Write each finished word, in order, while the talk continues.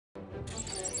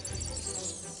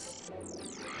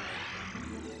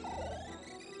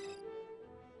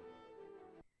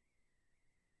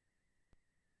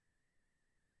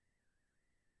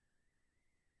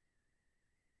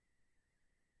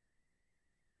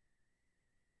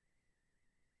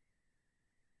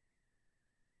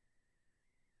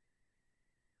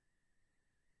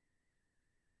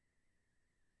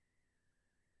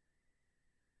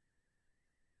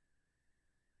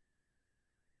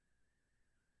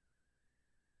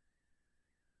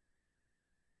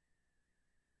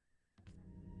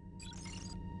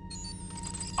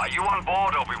Are you on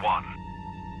board, Obi Wan?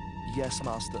 Yes,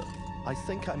 Master. I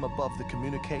think I'm above the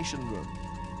communication room.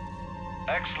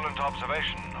 Excellent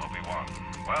observation, Obi Wan.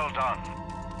 Well done.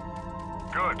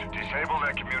 Good. Disable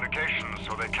their communications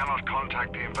so they cannot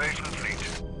contact the invasion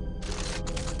fleet.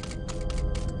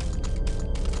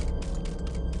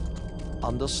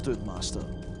 Understood, Master.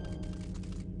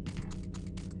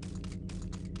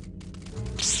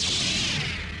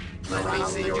 Let me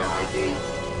see your ID.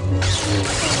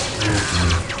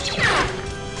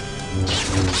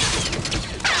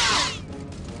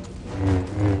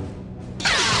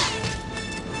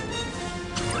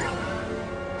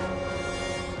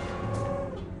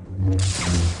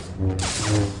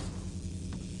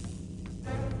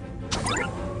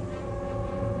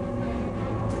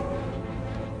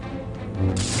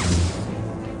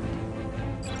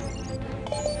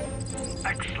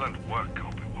 Excellent work,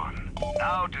 Obi Wan.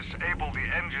 Now disable the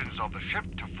engines of the ship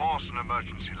to force an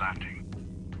emergency landing.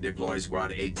 Deploy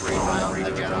Squad 835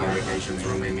 to the communications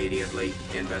room immediately.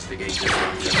 Investigation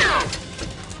disruption.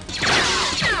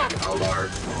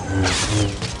 Alert.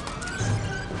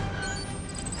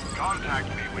 Contact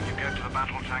me when you get to the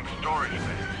battle tank storage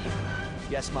base.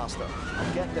 Yes, Master.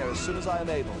 I'll get there as soon as I am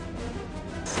able.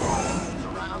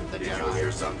 Surround the Did you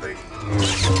hear something?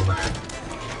 Go back.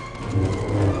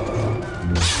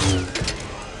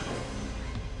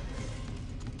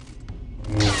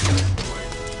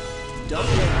 Don't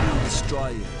let me destroy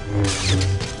you.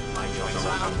 My joints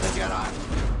around the Jedi.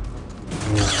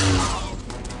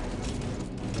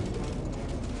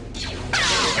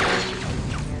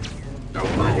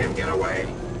 Don't let him get away.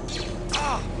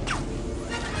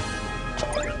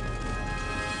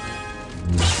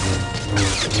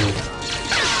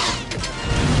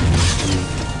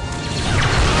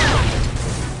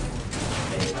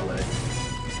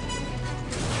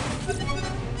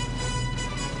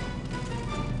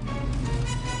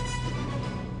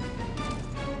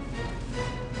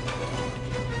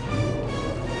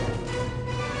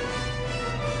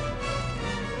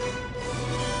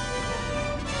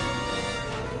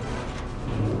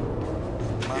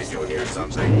 Did you hear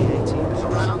something?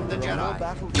 Surround the Jedi.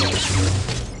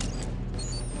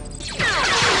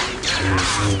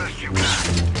 As best you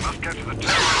can. You must get to the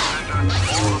terminal center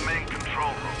or the main control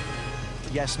room.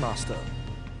 Yes, Master.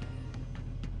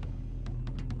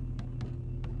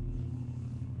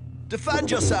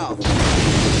 Defend yourself!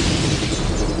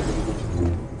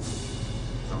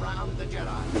 Surround the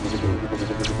Jedi.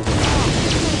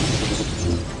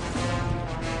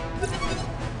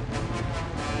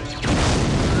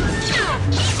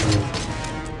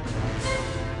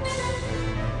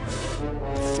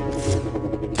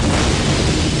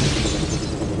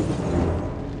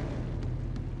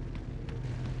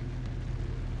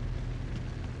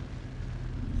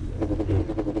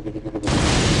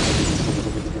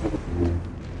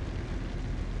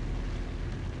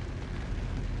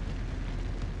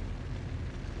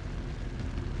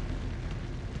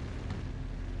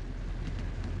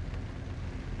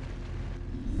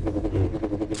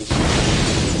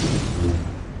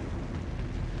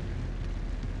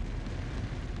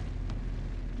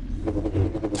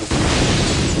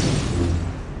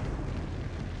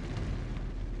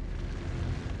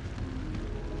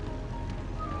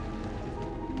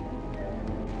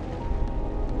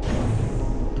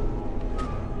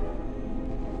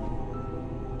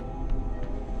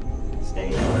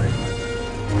 Stay alert.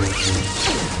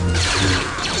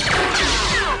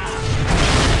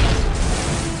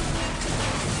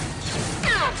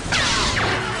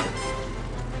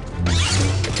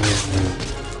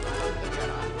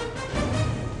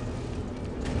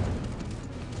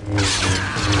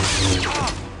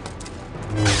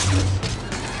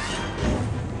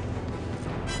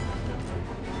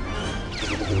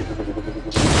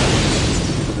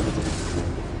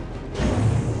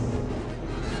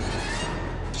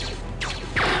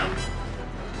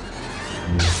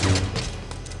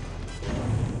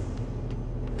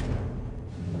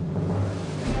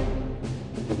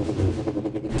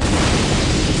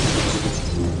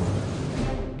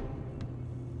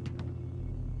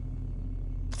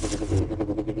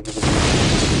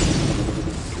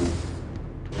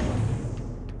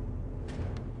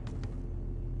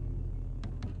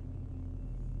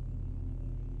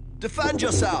 Defend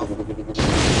yourself!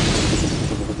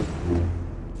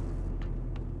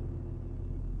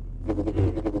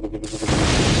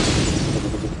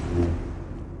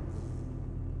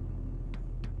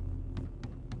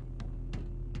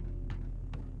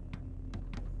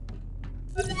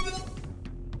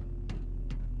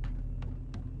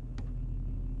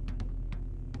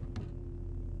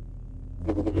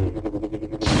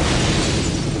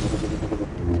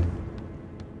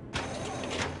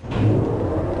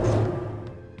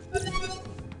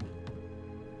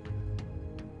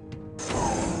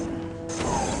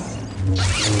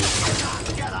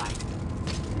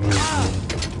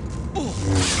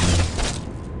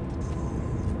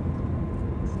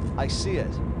 I see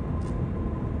it.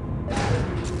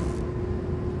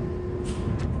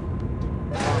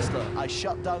 Master, I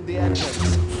shut down the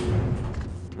engines.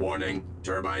 Warning,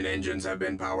 turbine engines have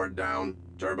been powered down.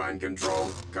 Turbine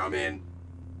control, come in.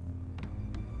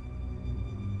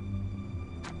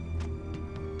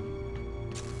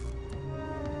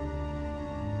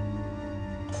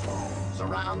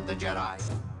 Surround the Jedi.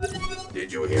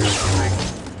 Did you hear something?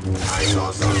 I saw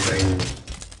something.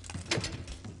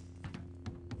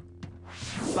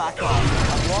 Back off.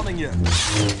 I'm warning you.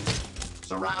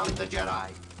 Surround the Jedi.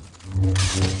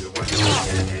 What do you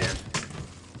get here?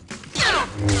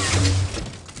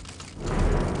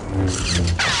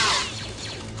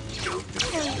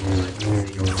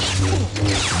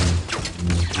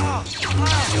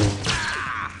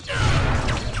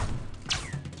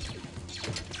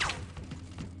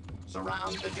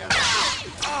 Surround the Jedi.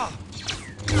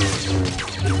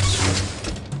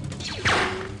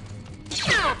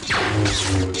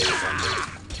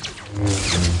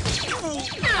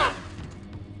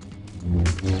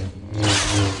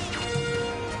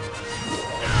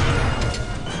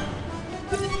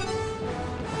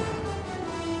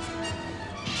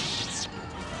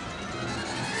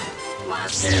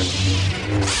 Blast him.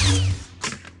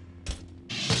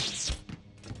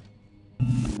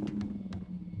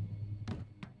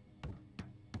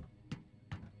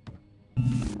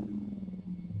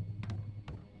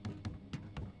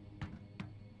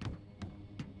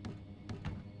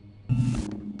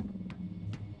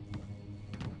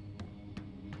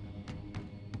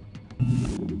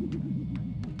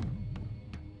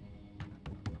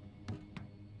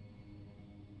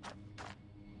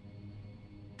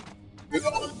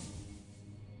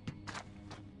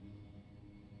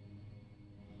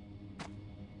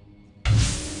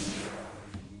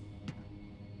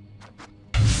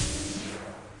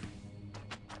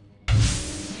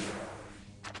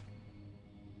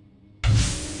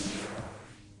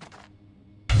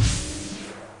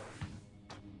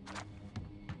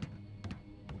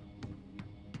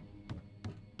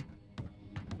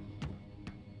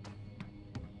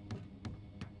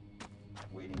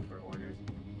 Waiting for orders.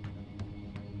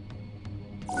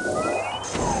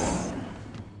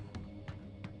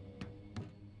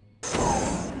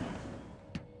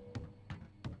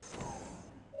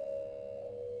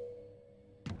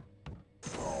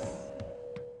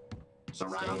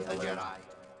 Surround the Jedi.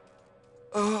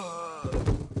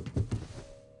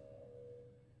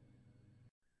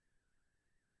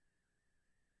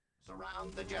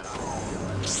 Surround the Jedi.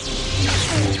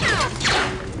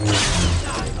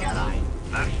 Jedi.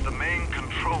 That's the main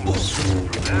control room.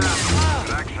 From there, you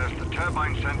can access the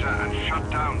turbine center and shut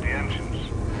down the engines.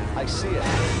 I see it.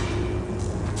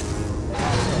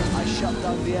 Master, I shut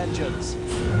down the engines.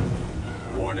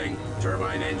 Warning,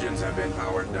 turbine engines have been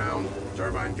powered down.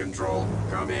 Turbine control,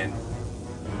 come in.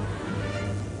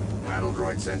 Battle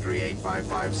Droid Sentry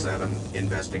 8557,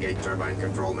 investigate turbine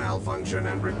control malfunction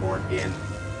and report in.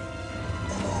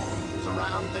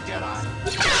 Surround the Jedi.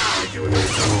 Did you hear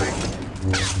something?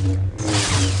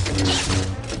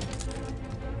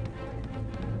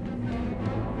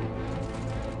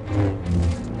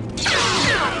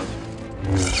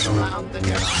 Surround the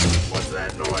Jedi. What's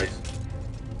that noise?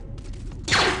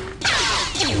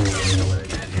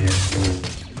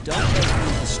 Don't let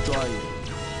me destroy you.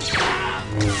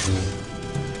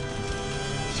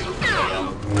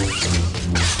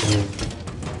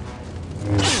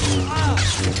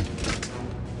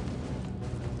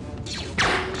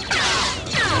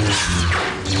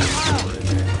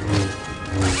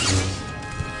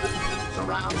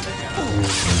 Surround the Jedi.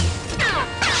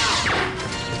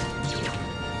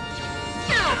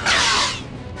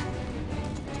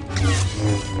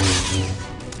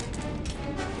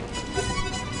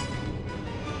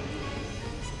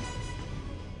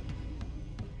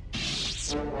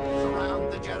 Surround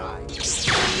the Jedi.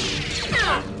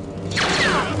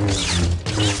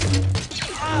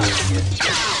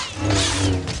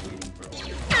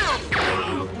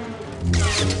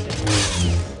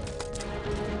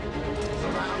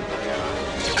 Surround the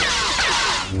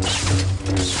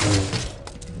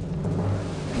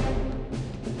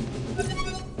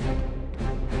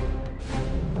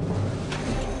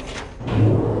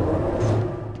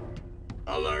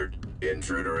Alert.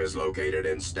 Intruder is located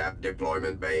in STAP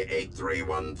Deployment Bay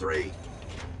 8313.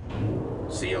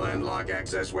 Seal and lock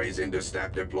access ways into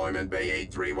STAP Deployment Bay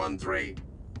 8313.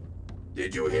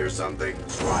 Did you hear something?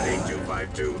 Squad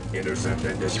 8252, intercept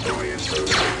and destroy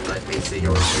intruder. Let me see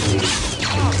your ID.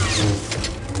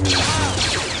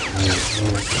 Alert.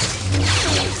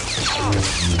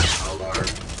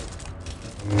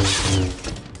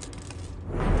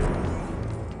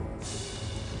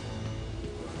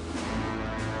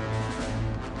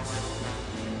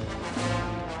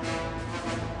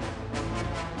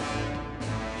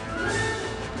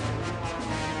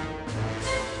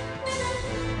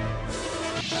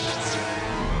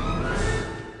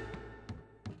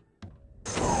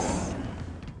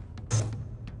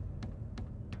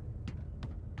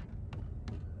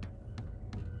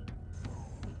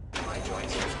 My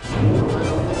joints.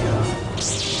 Surround the Jedi.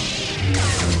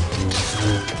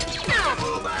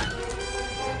 Pull back.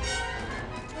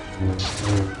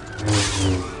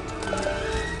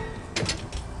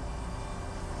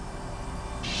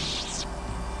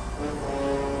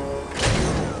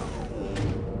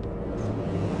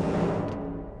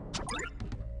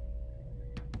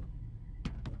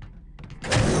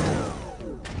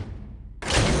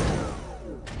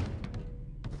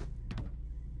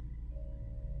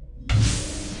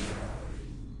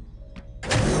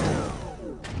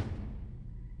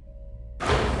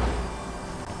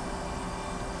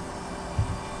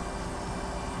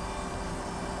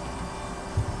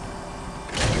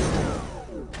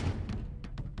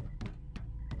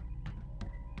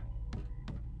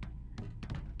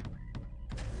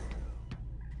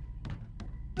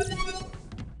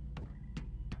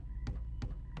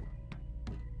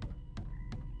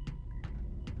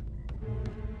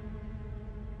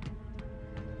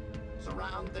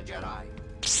 Surround the Jedi.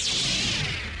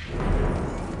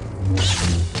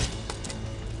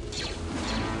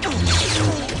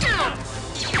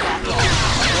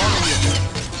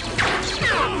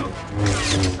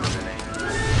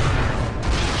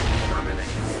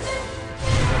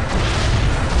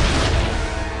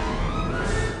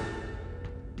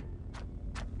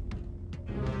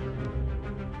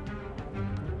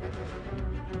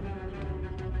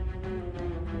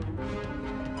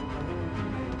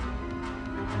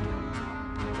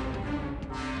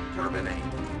 Terminate.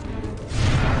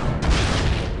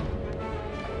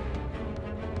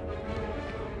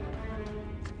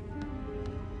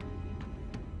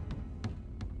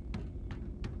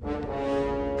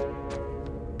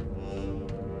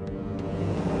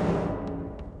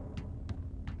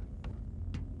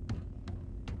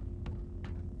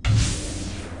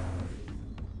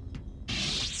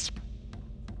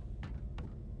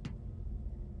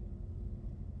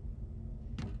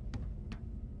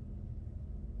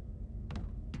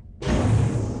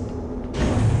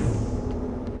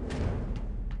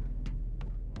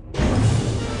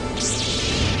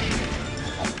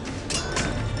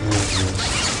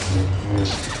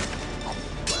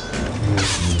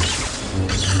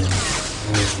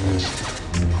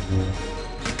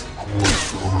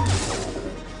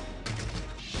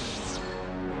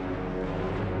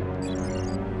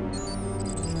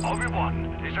 Obi Wan,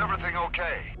 is everything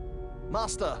okay?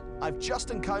 Master, I've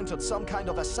just encountered some kind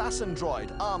of assassin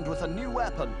droid armed with a new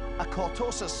weapon, a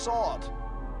Cortosis sword.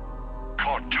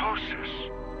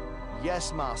 Cortosis?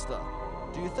 Yes, Master.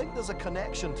 Do you think there's a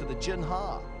connection to the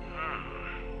Jinha?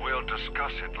 We'll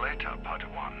discuss it later,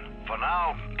 Padawan. For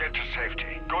now, get to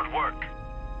safety. Good work.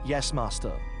 Yes,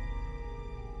 Master.